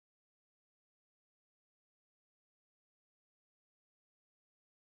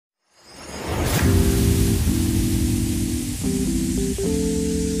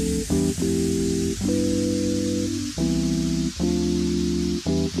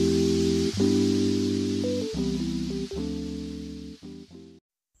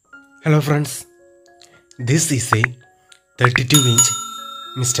Hello friends, this is a 32-inch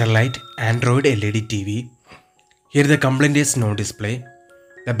Mr.light Android LED TV. Here the complaint is no display.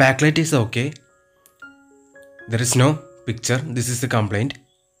 The backlight is okay. There is no picture. This is the complaint.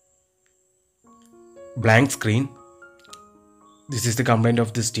 Blank screen. This is the complaint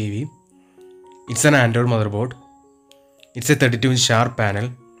of this TV. It's an Android motherboard. It's a 32-inch sharp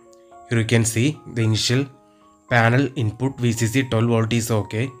panel. Here you can see the initial panel input VCC 12 volt is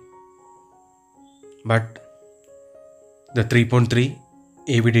okay. But the 3.3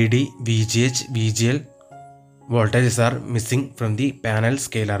 Tv Vgh VGL voltages are missing from the panel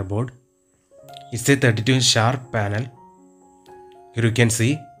scalar board. It's a 32-inch sharp panel. Here you can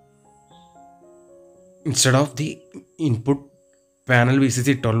see instead of the input panel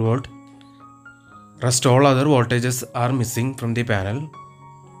VCC 12 volt, rest all other voltages are missing from the panel.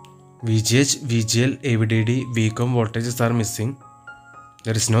 VGH, VGL, AVDD, VCOM voltages are missing.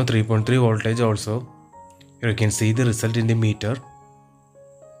 There is no 3.3 voltage also. Here you can see the result in the meter.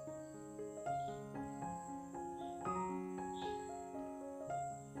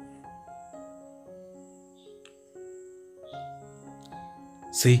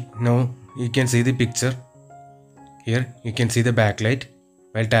 See, now you can see the picture. Here you can see the backlight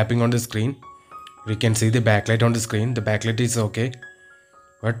while tapping on the screen. You can see the backlight on the screen. The backlight is okay,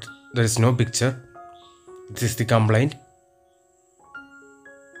 but there is no picture. This is the complaint.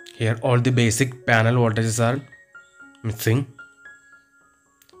 Here all the basic panel voltages are missing.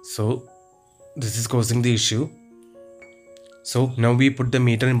 So this is causing the issue. So now we put the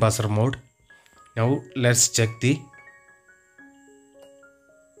meter in buzzer mode. Now let's check the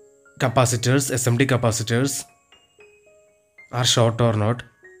capacitors, SMD capacitors are short or not.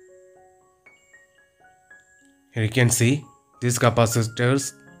 Here you can see these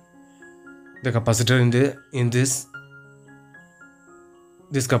capacitors. The capacitor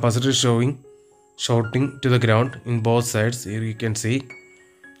this capacitor is showing shorting to the ground in both sides. Here you can see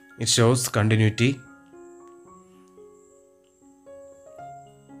it shows continuity.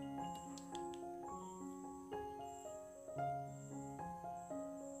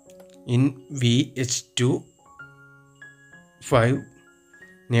 In VH2 5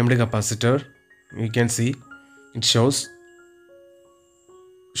 named capacitor, you can see it shows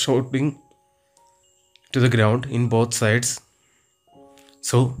shorting to the ground in both sides.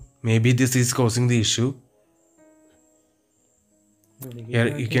 So maybe this is causing the issue.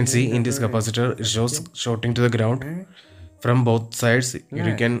 Here you can see in this capacitor it shows shorting to the ground from both sides. Here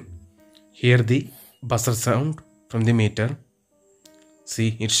you can hear the buzzer sound from the meter.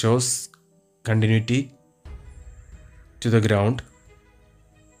 See, it shows continuity to the ground.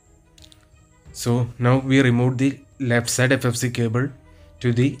 So now we remove the left side FFC cable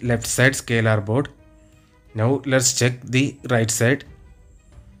to the left side scalar board. Now let's check the right side,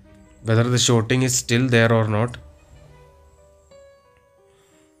 whether the shorting is still there or not.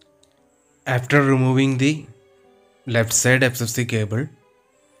 After removing the left side FFC cable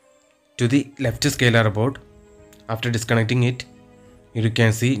to the left scalar board, after disconnecting it, you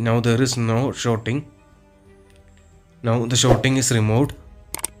can see now there is no shorting. Now the shorting is removed.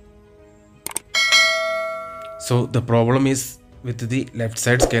 So the problem is with the left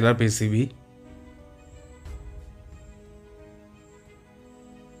side scalar PCB.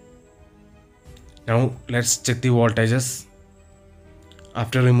 Now let's check the voltages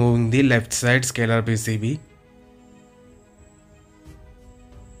after removing the left side scalar PCB.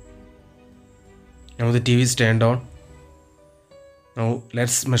 Now the TV is turned on. Now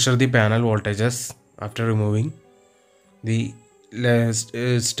let's measure the panel voltages after removing the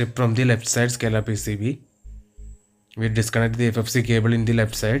strip from the left side scalar PCB. We disconnect the FFC cable in the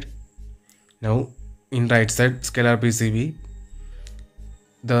left side. Now in right side scalar PCB,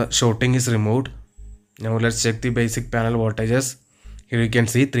 the shorting is removed. Now let's check the basic panel voltages. Here you can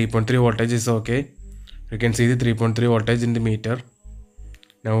see 3.3 voltage is okay. You can see the 3.3 voltage in the meter.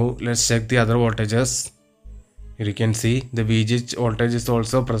 Now let's check the other voltages. Here you can see the VGH voltage is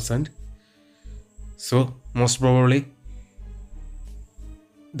also present. So most probably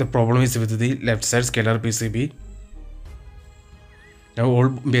the problem is with the left side scalar PCB. Now all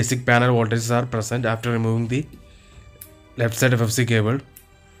basic panel voltages are present after removing the left side FFC cable.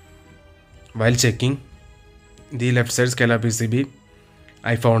 While checking the left side scalar PCB,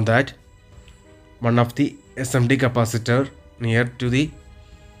 I found that one of the SMD capacitor near to the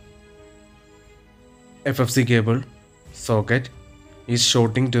FFC cable socket is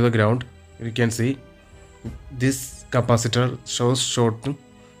shorting to the ground. You can see this capacitor shows shorting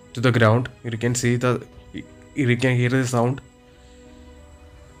to the ground. You can see you can hear the sound.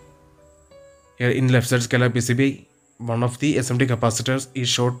 Here in left side scalar PCB, one of the SMD capacitors is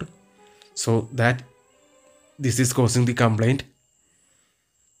short so that this is causing the complaint.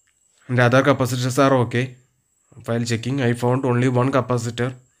 And the other capacitors are okay. While checking, I found only one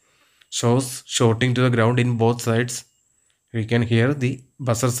capacitor shows shorting to the ground in both sides. We can hear the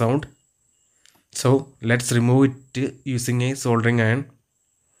buzzer sound. So let's remove it using a soldering iron.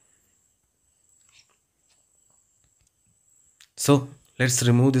 So let's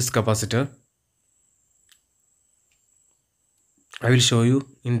remove this capacitor. I will show you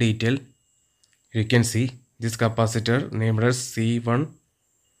in detail. You can see this capacitor named as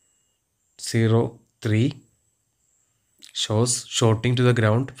C103 shows shorting to the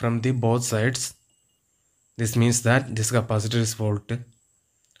ground from the both sides. This means that this capacitor is faulty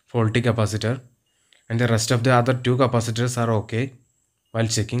capacitor, and the rest of the other two capacitors are okay. While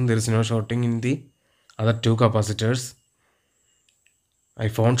checking, there is no shorting in the other two capacitors. I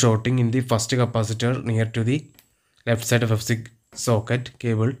found shorting in the first capacitor near to the left side of FC socket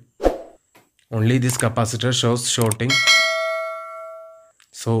cable. Only this capacitor shows shorting.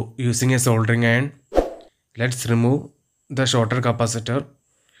 So using a soldering iron, let's remove the shorter capacitor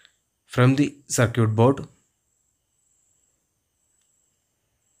from the circuit board.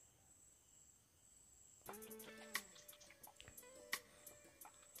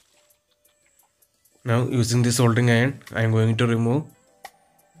 Now using the soldering iron, I am going to remove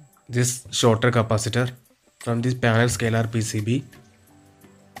this shorter capacitor from this panel scalar PCB.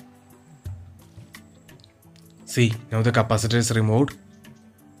 See, now the capacitor is removed.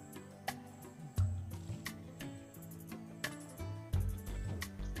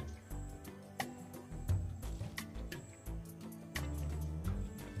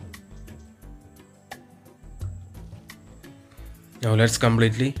 Now let's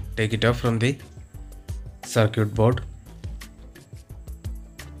completely take it off from the circuit board.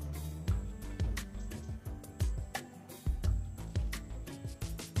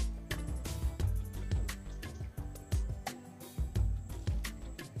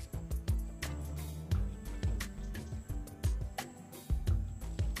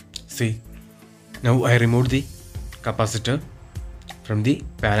 See, now I removed the capacitor from the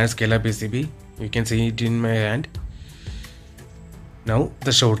panel scalar PCB. You can see it in my hand. Now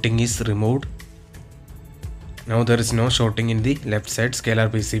the shorting is removed. Now there is no shorting in the left side scalar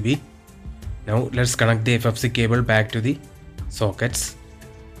PCB. Now let's connect the FFC cable back to the sockets.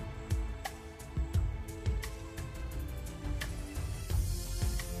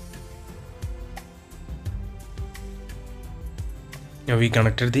 Now we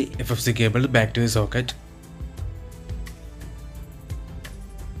connected the FFC cable back to the socket.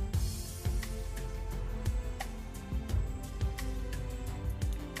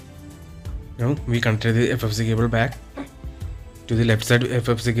 Now we connected the FFC cable back to the left side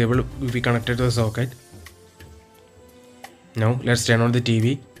FFC cable. We connected to the socket. Now let's turn on the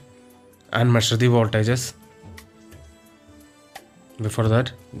TV and measure the voltages. Before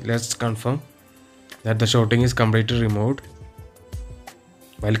that, let's confirm that the shorting is completely removed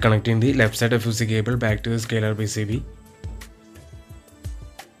while connecting the left side FFC cable back to the scalar PCB.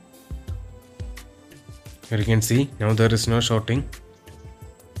 Here you can see now there is no shorting.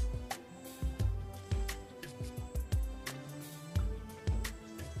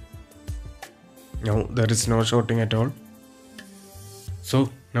 Now there is no shorting at all. So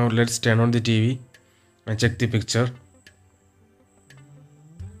now let's turn on the TV and check the picture.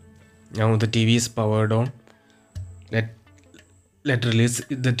 Now the TV is powered on. Let's release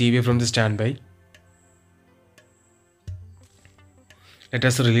the TV from the standby. Let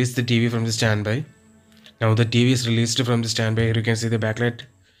us release the TV from the standby. Now the TV is released from the standby. Here you can see the backlight.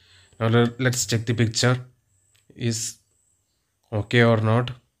 Now let's check the picture is okay or not.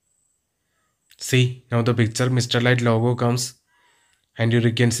 See, now the picture Mr.light logo comes and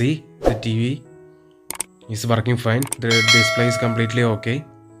you can see the TV is working fine. The display is completely okay.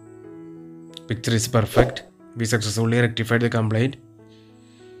 Picture is perfect. We successfully rectified the complaint.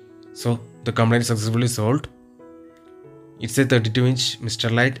 So the complaint is successfully solved. It's a 32-inch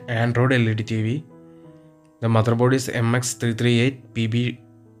Mr.light Android LED TV. The motherboard is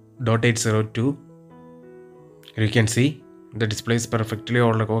MX338PB.802. Here you can see the display is perfectly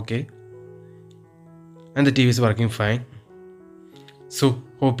all okay. And the TV is working fine. So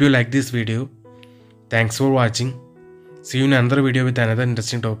hope you like this video. Thanks for watching. See you in another video with another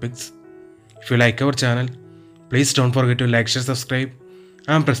interesting topics. If you like our channel, please don't forget to like, share, subscribe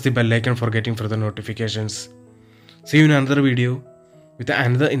and press the bell icon for getting further notifications. See you in another video with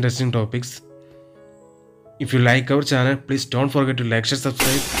another interesting topics. If you like our channel, please don't forget to like, share,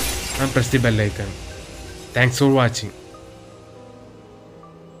 subscribe and press the bell icon. Thanks for watching.